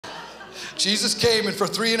Jesus came, and for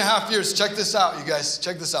 3.5 years, check this out, you guys.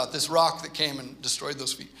 Check this out. This rock that came and destroyed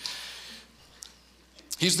those feet.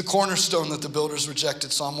 He's the cornerstone that the builders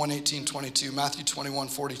rejected. Psalm 118:22, Matthew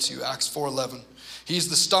 21:42, Acts 4:11. He's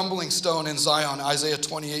the stumbling stone in Zion, Isaiah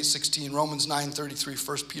 28:16, Romans 9:33,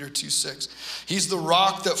 1 Peter 2:6. He's the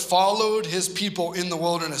rock that followed his people in the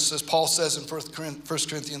wilderness, as Paul says in 1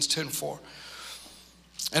 Corinthians 10:4.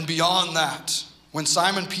 And beyond that, when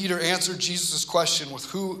Simon Peter answered Jesus' question with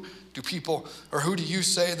who do you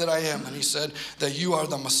say that I am? And he said that you are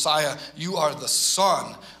the Messiah, you are the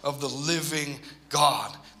Son of the living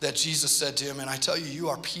God. That Jesus said to him, and I tell you, you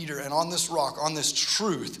are Peter, and on this rock, on this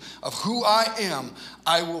truth of who I am,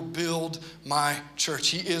 I will build my church.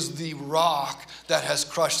 He is the rock that has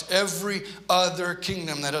crushed every other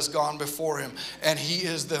kingdom that has gone before him. And he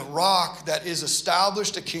is the rock that is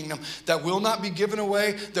established a kingdom that will not be given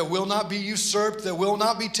away, that will not be usurped, that will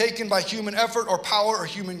not be taken by human effort or power or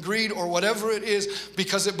human greed or whatever it is,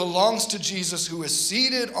 because it belongs to Jesus, who is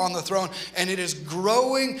seated on the throne, and it is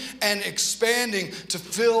growing and expanding to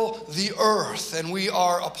fill the earth, and we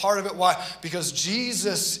are a part of it. Why? Because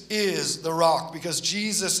Jesus is the rock, because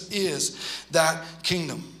Jesus is that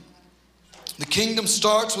kingdom. The kingdom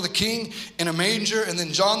starts with a king in a manger, and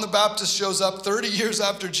then John the Baptist shows up 30 years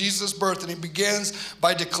after Jesus' birth, and he begins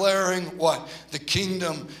by declaring what? The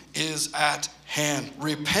kingdom is at hand.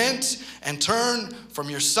 Repent and turn from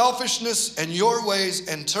your selfishness and your ways,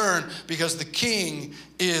 and turn, because the king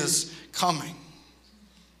is coming.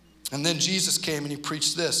 And then Jesus came and he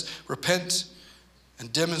preached this: repent,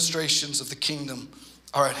 and demonstrations of the kingdom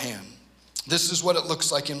are at hand. This is what it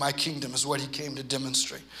looks like in my kingdom, is what he came to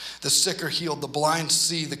demonstrate. The sick are healed, the blind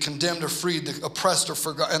see, the condemned are freed, the oppressed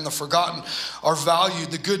and the forgotten are valued.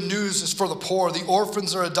 The good news is for the poor. The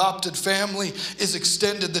orphans are adopted. Family is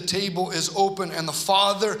extended. The table is open, and the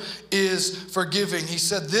Father is forgiving. He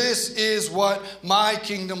said, this is what my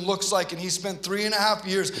kingdom looks like. And he spent 3.5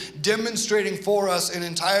 years demonstrating for us an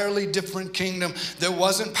entirely different kingdom that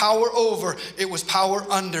wasn't power over, it was power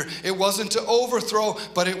under. It wasn't to overthrow,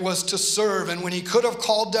 but it was to serve. And when he could have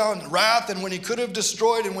called down wrath, and when he could have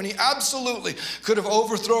destroyed, and when he absolutely could have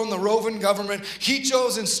overthrown the Roman government, he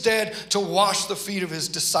chose instead to wash the feet of his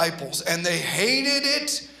disciples. And they hated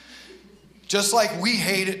it just like we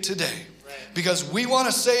hate it today. Because we want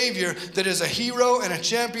a Savior that is a hero and a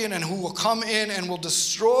champion, and who will come in and will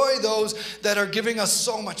destroy those that are giving us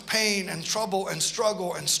so much pain and trouble and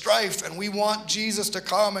struggle and strife. And we want Jesus to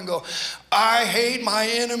come and go, I hate my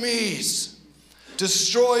enemies.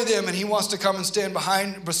 Destroy them. And he wants to come and stand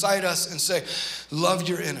beside us and say, love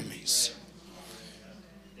your enemies.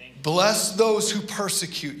 Bless those who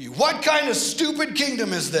persecute you. What kind of stupid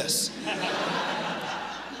kingdom is this?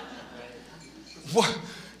 What?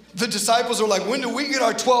 The disciples are like, when do we get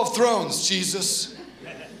our 12 thrones, Jesus?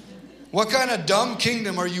 What kind of dumb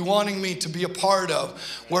kingdom are you wanting me to be a part of,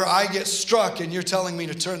 where I get struck and you're telling me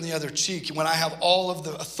to turn the other cheek when I have all of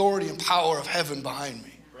the authority and power of heaven behind me?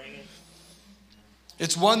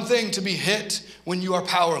 It's one thing to be hit when you are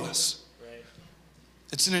powerless.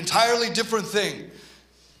 It's an entirely different thing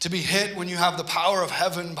to be hit when you have the power of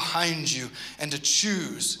heaven behind you and to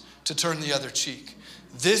choose to turn the other cheek.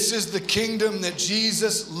 This is the kingdom that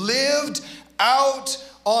Jesus lived out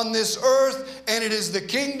on this earth, and it is the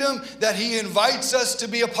kingdom that he invites us to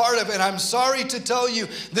be a part of. And I'm sorry to tell you,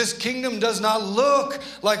 this kingdom does not look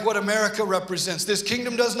like what America represents. This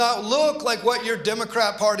kingdom does not look like what your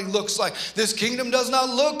Democrat Party looks like. This kingdom does not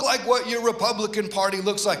look like what your Republican Party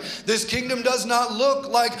looks like. This kingdom does not look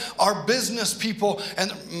like our business people,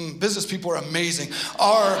 and business people are amazing.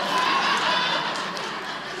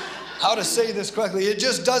 How to say this correctly? It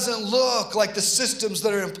just doesn't look like the systems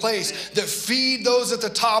that are in place that feed those at the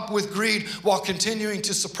top with greed while continuing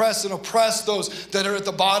to suppress and oppress those that are at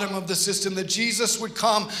the bottom of the system. That Jesus would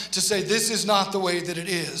come to say, this is not the way that it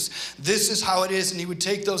is. This is how it is. And he would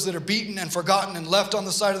take those that are beaten and forgotten and left on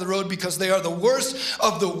the side of the road because they are the worst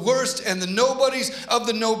of the worst and the nobodies of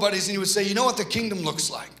the nobodies. And he would say, you know what the kingdom looks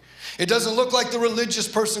like? It doesn't look like the religious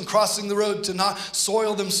person crossing the road to not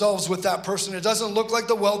soil themselves with that person. It doesn't look like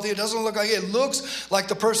the wealthy. It doesn't look like it. It looks like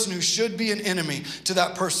the person who should be an enemy to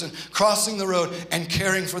that person crossing the road and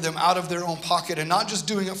caring for them out of their own pocket, and not just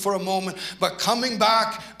doing it for a moment, but coming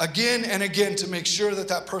back again and again to make sure that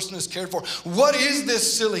that person is cared for. What is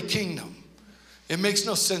this silly kingdom? It makes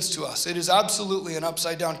no sense to us. It is absolutely an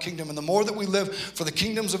upside down kingdom. And the more that we live for the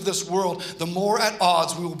kingdoms of this world, the more at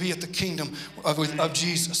odds we will be at the kingdom of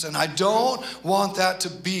Jesus. And I don't want that to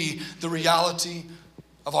be the reality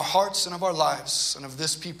of our hearts and of our lives and of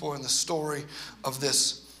this people and the story of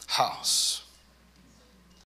this house.